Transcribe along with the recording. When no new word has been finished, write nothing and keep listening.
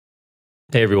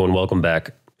Hey everyone, welcome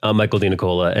back. I'm Michael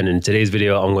DiNicola, and in today's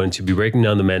video, I'm going to be breaking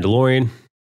down The Mandalorian,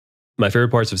 my favorite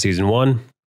parts of Season 1,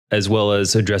 as well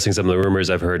as addressing some of the rumors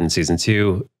I've heard in Season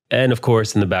 2, and of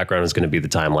course, in the background is going to be the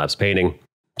time-lapse painting,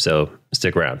 so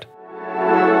stick around.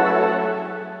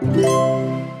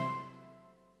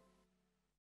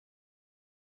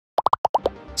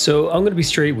 So I'm going to be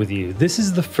straight with you. This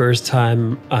is the first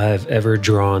time I've ever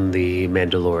drawn The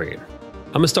Mandalorian.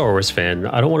 I'm a Star Wars fan.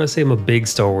 I don't want to say I'm a big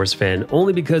Star Wars fan,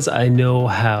 only because I know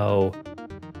how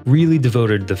really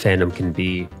devoted the fandom can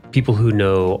be. People who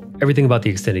know everything about the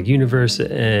extended universe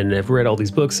and have read all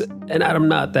these books, and I'm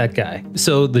not that guy.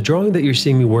 So the drawing that you're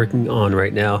seeing me working on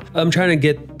right now, I'm trying to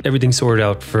get everything sorted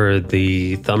out for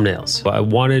the thumbnails. I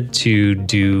wanted to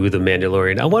do The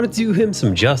Mandalorian. I want to do him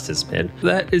some justice, man.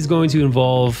 That is going to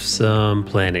involve some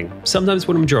planning. Sometimes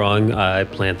when I'm drawing, I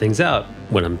plan things out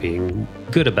when I'm being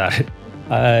good about it.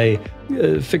 I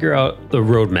figure out the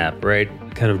roadmap, right?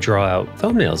 Kind of draw out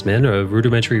thumbnails, man, a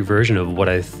rudimentary version of what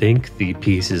I think the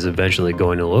piece is eventually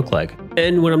going to look like.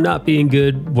 And when I'm not being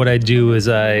good, what I do is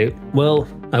I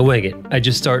wing it. I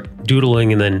just start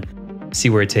doodling and then see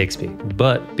where it takes me.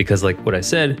 But because like what I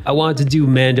said, I wanted to do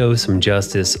Mando some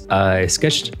justice, I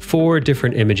sketched 4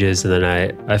 different images and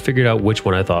then I figured out which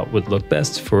one I thought would look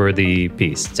best for the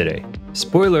piece today.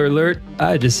 Spoiler alert,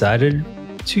 I decided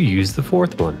to use the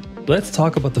 4th one. Let's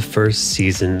talk about the first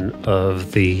season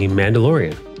of The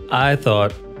Mandalorian. I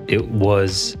thought it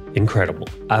was incredible.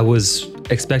 I was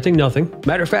expecting nothing.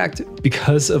 Matter of fact,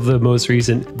 because of the most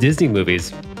recent Disney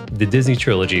movies, the Disney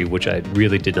trilogy, which I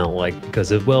really did not like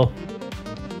because of, well,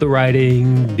 the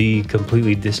writing, the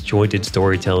completely disjointed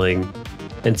storytelling,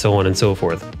 and so on and so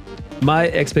forth. My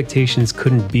expectations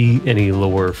couldn't be any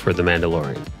lower for The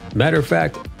Mandalorian. Matter of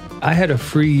fact, I had a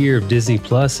free year of Disney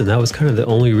Plus, and that was kind of the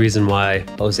only reason why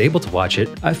I was able to watch it.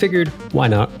 I figured, why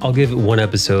not? I'll give it 1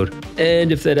 episode.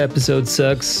 And if that episode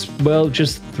sucks, well,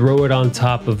 just throw it on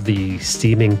top of the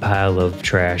steaming pile of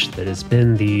trash that has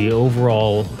been the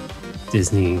overall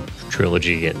Disney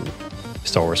trilogy and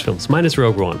Star Wars films, minus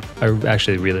Rogue One. I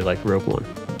actually really like Rogue One.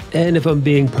 And if I'm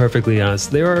being perfectly honest,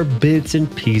 there are bits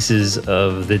and pieces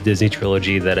of the Disney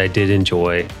trilogy that I did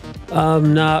enjoy.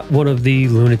 I'm not one of the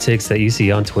lunatics that you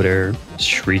see on Twitter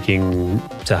shrieking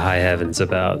to high heavens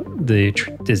about the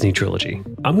Disney trilogy.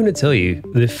 I'm going to tell you,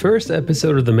 the first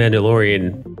episode of The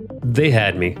Mandalorian, they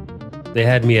had me. They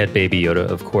had me at Baby Yoda,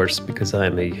 of course, because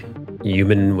I'm a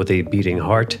human with a beating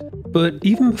heart. But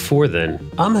even before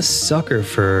then, I'm a sucker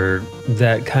for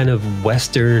that kind of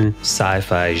Western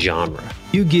sci-fi genre.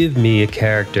 You give me a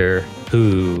character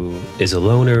who is a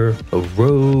loner, a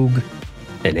rogue,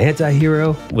 an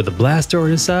anti-hero with a blaster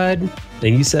on his side,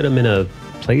 and you set him in a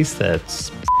place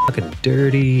that's fucking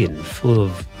dirty and full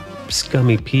of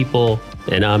scummy people,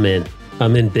 and I'm in.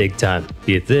 I'm in big time,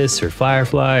 be it this or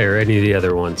Firefly or any of the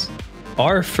other ones.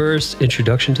 Our first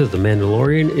introduction to The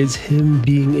Mandalorian is him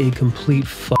being a complete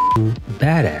fucking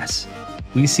badass.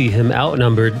 We see him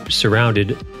outnumbered,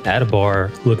 surrounded, at a bar,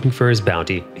 looking for his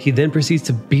bounty. He then proceeds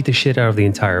to beat the shit out of the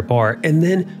entire bar, and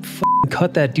then fucking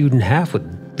cut that dude in half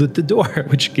with the door,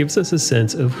 which gives us a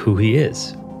sense of who he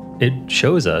is. It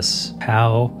shows us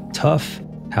how tough,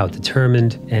 how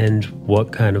determined, and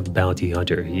what kind of bounty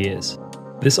hunter he is.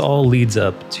 This all leads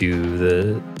up to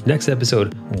the next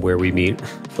episode where we meet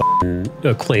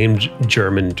acclaimed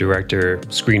German director,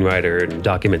 screenwriter, and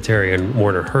documentarian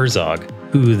Werner Herzog,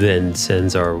 who then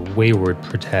sends our wayward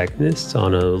protagonist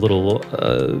on a little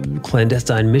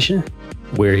clandestine mission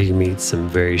where he meets some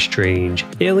very strange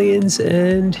aliens,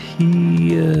 and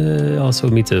he also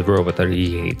meets a robot that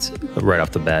he hates right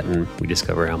off the bat, and we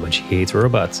discover how much he hates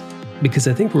robots. Because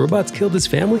I think robots killed his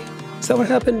family? Is that what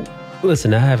happened?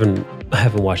 Listen, I haven't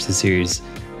watched the series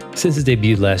since it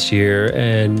debuted last year,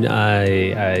 and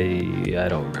I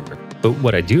don't remember. But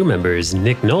what I do remember is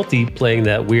Nick Nolte playing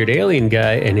that weird alien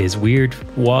guy and his weird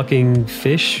walking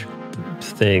fish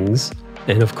things.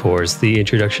 And of course, the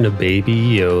introduction of Baby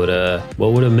Yoda.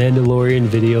 What would a Mandalorian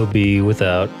video be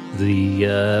without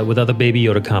the Baby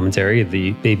Yoda commentary,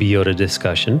 the Baby Yoda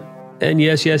discussion? And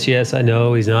yes, I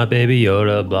know he's not Baby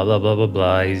Yoda, blah, blah, blah, blah,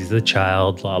 blah. He's the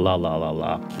child, la, la, la, la,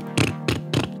 la.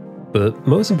 But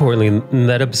most importantly, in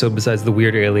that episode, besides the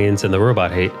weird aliens and the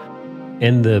robot hate,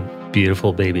 and the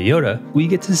beautiful Baby Yoda, we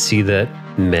get to see that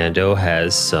Mando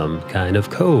has some kind of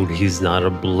code. He's not a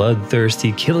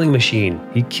bloodthirsty killing machine.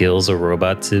 He kills a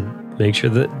robot to make sure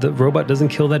that the robot doesn't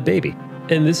kill that baby.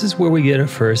 And this is where we get a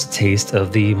first taste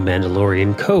of the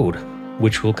Mandalorian code,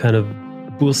 which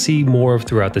we'll see more of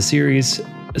throughout the series.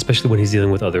 especially when he's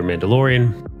dealing with other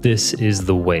Mandalorian. This is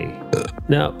the way.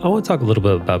 Now, I want to talk a little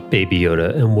bit about Baby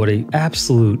Yoda and what an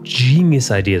absolute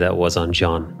genius idea that was on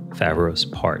Jon Favreau's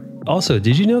part. Also,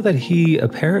 did you know that he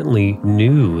apparently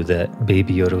knew that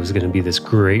Baby Yoda was going to be this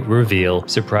great reveal,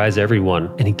 surprise everyone,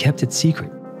 and he kept it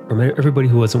secret from everybody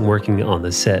who wasn't working on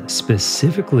the set,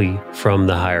 specifically from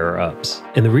the higher-ups.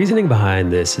 And the reasoning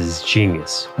behind this is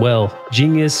genius. Well,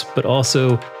 genius, but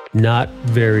also not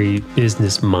very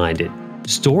business-minded.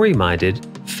 Story-minded,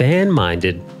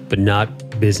 fan-minded, but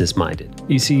not business-minded.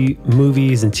 You see,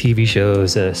 movies and TV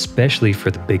shows, especially for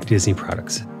the big Disney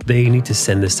products, they need to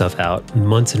send this stuff out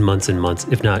months and months and months,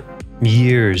 if not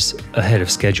years ahead of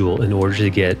schedule in order to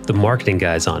get the marketing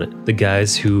guys on it. The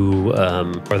guys who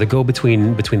are the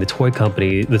go-between between the toy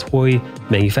company, the toy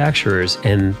manufacturers,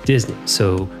 and Disney.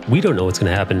 So we don't know what's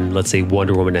going to happen, let's say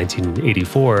Wonder Woman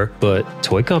 1984, but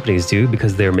toy companies do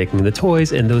because they're making the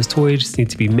toys, and those toys need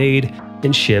to be made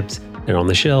and shipped and on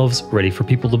the shelves, ready for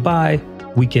people to buy,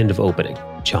 weekend of opening.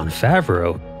 Jon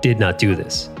Favreau did not do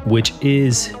this, which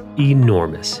is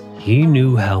enormous. He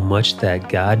knew how much that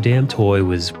goddamn toy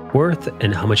was worth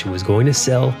and how much it was going to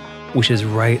sell, which is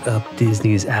right up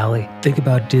Disney's alley. Think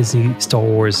about Disney Star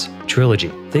Wars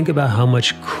trilogy. Think about how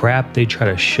much crap they try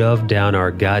to shove down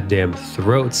our goddamn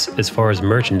throats as far as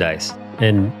merchandise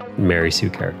and Mary Sue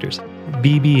characters.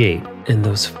 BB-8 and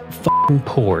those fucking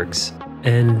porgs.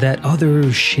 And that other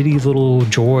shitty little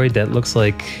droid that looks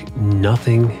like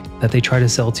nothing that they try to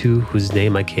sell to, whose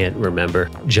name I can't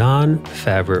remember. Jon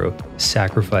Favreau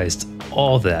sacrificed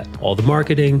all that, all the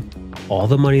marketing, all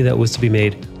the money that was to be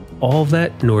made, all of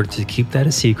that in order to keep that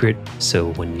a secret.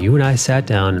 So when you and I sat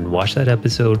down and watched that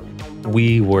episode,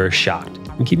 we were shocked.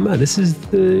 And keep in mind, this is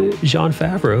the Jon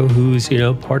Favreau who's,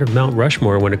 part of Mount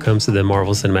Rushmore when it comes to the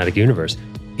Marvel Cinematic Universe.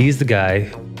 He's the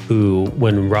guy who,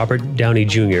 when Robert Downey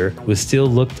Jr. was still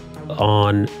looked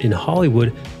on in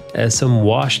Hollywood as some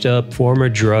washed up, former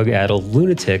drug-addled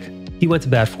lunatic, he went to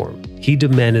bat for him. He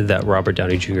demanded that Robert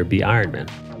Downey Jr. be Iron Man.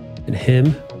 And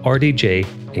him, RDJ,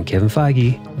 and Kevin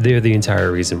Feige, they're the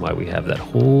entire reason why we have that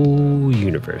whole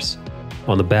universe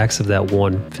on the backs of that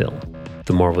one film.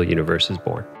 The Marvel Universe is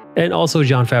born. And also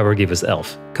Jon Favreau gave us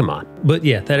Elf. Come on. But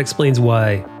yeah, that explains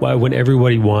why when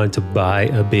everybody wanted to buy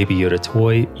a Baby Yoda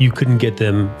toy, you couldn't get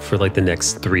them for like the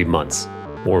next 3 months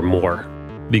or more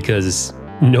because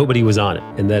nobody was on it.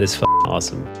 And that is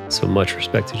awesome. So much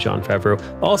respect to Jon Favreau.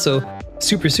 Also,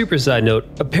 super side note,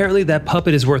 apparently that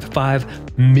puppet is worth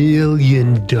 $5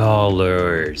 million.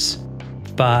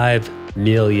 $5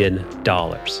 million.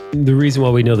 The reason why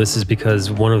we know this is because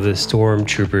one of the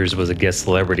stormtroopers was a guest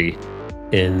celebrity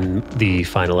in the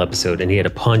final episode, and he had to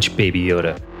punch Baby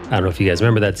Yoda. I don't know if you guys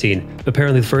remember that scene.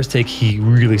 Apparently the first take, he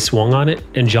really swung on it,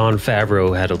 and Jon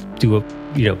Favreau had to do a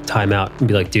timeout and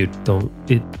be like, dude,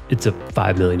 it's a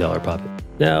 $5 million puppet.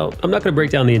 Now, I'm not going to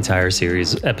break down the entire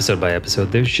series episode by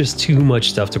episode. There's just too much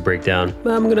stuff to break down.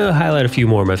 I'm going to highlight a few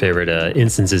more of my favorite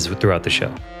instances throughout the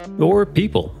show. Or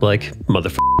people, like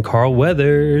motherfucking Carl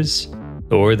Weathers.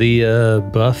 Or the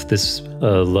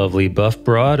lovely buff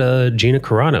broad, Gina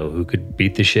Carano, who could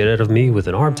beat the shit out of me with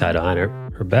an arm tied behind her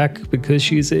back because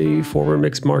she's a former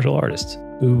mixed martial artist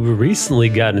who recently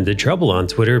got into trouble on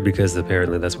Twitter because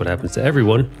apparently that's what happens to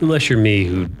everyone, unless you're me,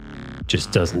 who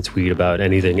just doesn't tweet about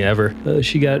anything ever.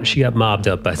 She got mobbed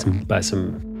up by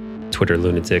some Twitter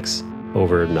lunatics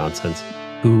over nonsense.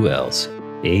 Who else?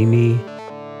 Amy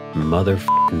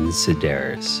motherfucking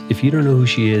Sedaris. If you don't know who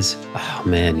she is, oh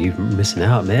man, you're missing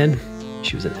out, man.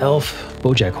 She was an elf,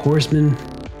 BoJack Horseman,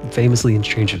 famously in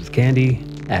Strangers with Candy,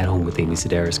 At Home with Amy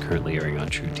Sedaris, currently airing on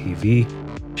True TV.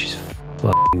 She's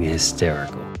fucking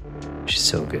hysterical. She's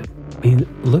so good. I mean,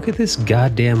 look at this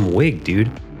goddamn wig, dude.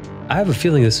 I have a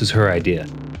feeling this was her idea.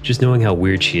 Just knowing how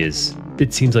weird she is,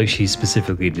 it seems like she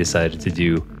specifically decided to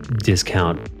do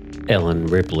discount Ellen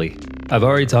Ripley. I've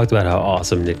already talked about how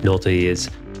awesome Nick Nolte is.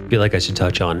 I feel like I should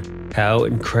touch on how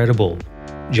incredible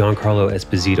Giancarlo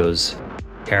Esposito's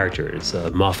character is,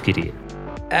 Moff Gideon.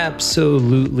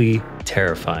 Absolutely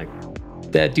terrifying.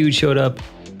 That dude showed up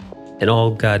and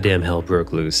all goddamn hell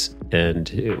broke loose, and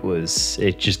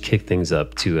it just kicked things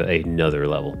up to another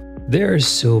level. There are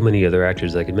so many other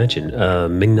actors I could mention.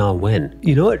 Ming-Na Wen.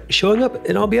 You know what? Showing up,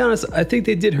 and I'll be honest, I think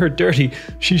they did her dirty.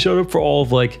 She showed up for all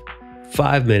of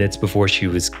 5 minutes before she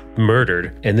was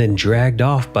murdered and then dragged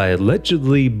off by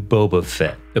allegedly Boba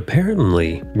Fett.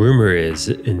 Apparently, rumor is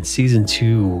in season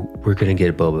 2, we're gonna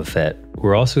get Boba Fett.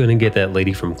 We're also gonna get that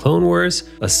lady from Clone Wars,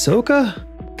 Ahsoka?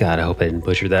 God, I hope I didn't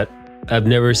butcher that. I've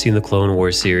never seen the Clone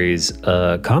Wars series.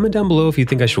 Comment down below if you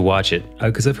think I should watch it,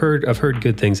 because I've heard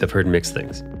good things, I've heard mixed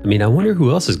things. I mean, I wonder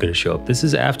who else is gonna show up. This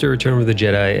is after Return of the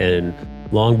Jedi, and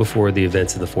long before the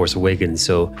events of The Force Awakens,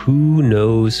 so who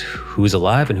knows who's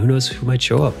alive and who knows who might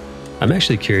show up. I'm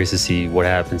actually curious to see what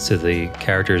happens to the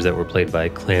characters that were played by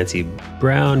Clancy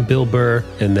Brown, Bill Burr,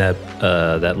 and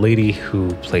that lady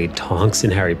who played Tonks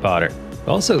in Harry Potter.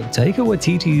 Also, Taika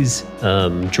Waititi's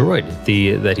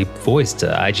droid, that he voiced,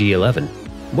 IG-11.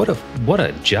 What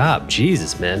a job,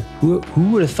 Jesus, man. Who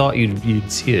would have thought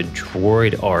you'd see a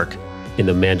droid arc in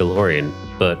The Mandalorian?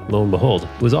 But lo and behold,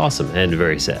 it was awesome and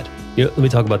very sad. Let me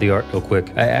talk about the art real quick.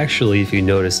 I actually, if you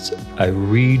noticed, I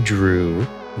redrew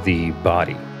the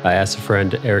body. I asked a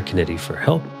friend, Eric Kennedy, for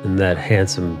help, and that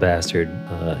handsome bastard,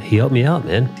 he helped me out,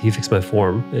 man. He fixed my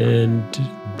form, and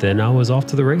then I was off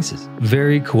to the races.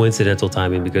 Very coincidental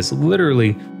timing, because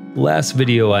literally, last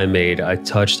video I made, I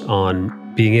touched on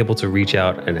being able to reach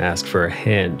out and ask for a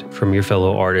hand from your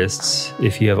fellow artists,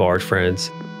 if you have art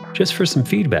friends, just for some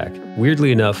feedback.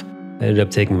 Weirdly enough, I ended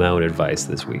up taking my own advice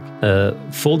this week.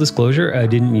 Full disclosure, I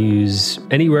didn't use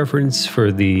any reference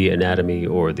for the anatomy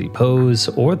or the pose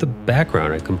or the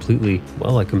background. I completely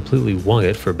wung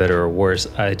it, for better or worse.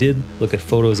 I did look at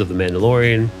photos of the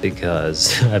Mandalorian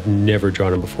because I've never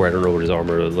drawn him before. I don't know what his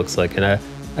armor looks like. And I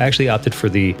actually opted for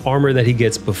the armor that he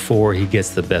gets before he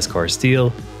gets the Beskar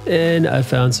steel. And I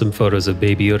found some photos of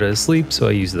Baby Yoda asleep, so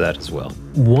I used that as well.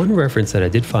 One reference that I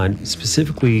did find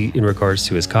specifically in regards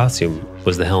to his costume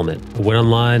was the helmet. I went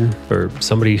online, or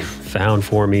somebody found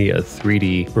for me, a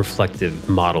 3D reflective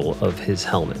model of his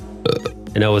helmet.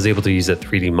 And I was able to use that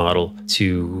 3D model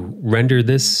to render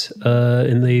this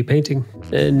in the painting.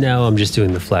 And now I'm just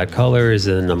doing the flat colors,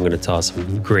 and I'm going to toss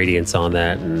some gradients on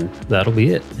that, and that'll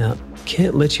be it. Now,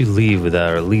 can't let you leave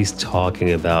without at least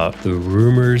talking about the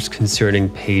rumors concerning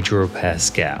Pedro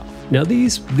Pascal. Now,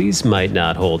 these might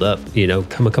not hold up.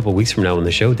 Come a couple weeks from now when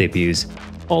the show debuts,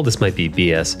 all this might be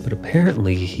BS, but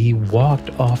apparently he walked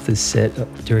off the set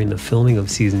during the filming of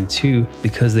season 2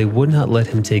 because they would not let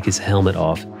him take his helmet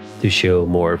off to show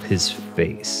more of his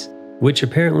face, which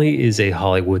apparently is a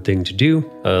Hollywood thing to do.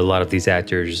 A lot of these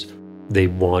actors, they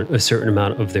want a certain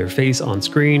amount of their face on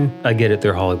screen. I get it,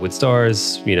 they're Hollywood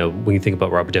stars. When you think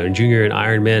about Robert Downey Jr. and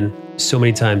Iron Man, so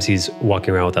many times he's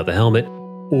walking around without the helmet,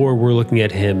 or we're looking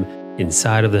at him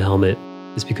inside of the helmet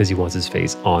just because he wants his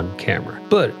face on camera.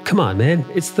 But come on, man,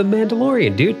 it's the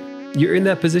Mandalorian, dude. You're in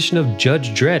that position of Judge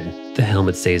Dredd. The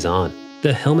helmet stays on.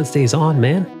 The helmet stays on,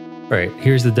 man. All right,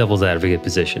 here's the devil's advocate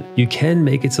position. You can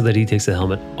make it so that he takes the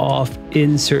helmet off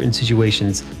in certain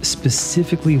situations,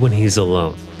 specifically when he's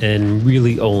alone, and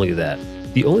really only that.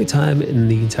 The only time in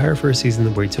the entire first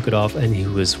season where he took it off and he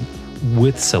was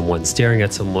with someone, staring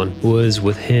at someone, was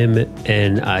with him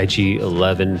and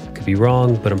IG-11. Could be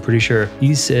wrong, but I'm pretty sure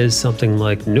he says something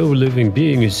like, "No living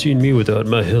being has seen me without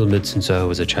my helmet since I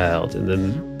was a child." And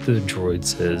then the droid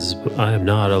says, "I am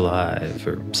not alive,"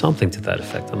 or something to that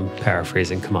effect. I'm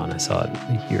paraphrasing. Come on, I saw it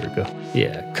a year ago.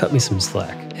 Yeah, cut me some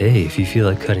slack. Hey, if you feel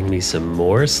like cutting me some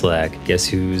more slack, guess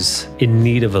who's in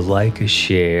need of a like, a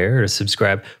share, a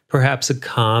subscribe, perhaps a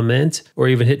comment, or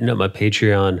even hitting up my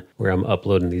Patreon where I'm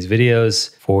uploading these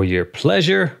videos for your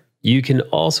pleasure. You can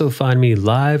also find me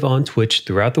live on Twitch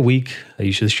throughout the week. I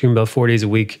usually stream about 4 days a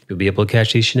week. You'll be able to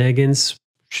catch these shenanigans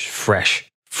fresh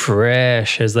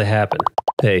as they happen.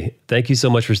 Hey, thank you so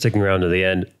much for sticking around to the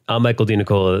end. I'm Michael D.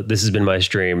 Nicola. This has been my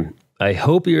stream. I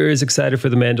hope you're as excited for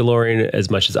The Mandalorian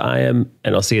as much as I am,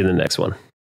 and I'll see you in the next one.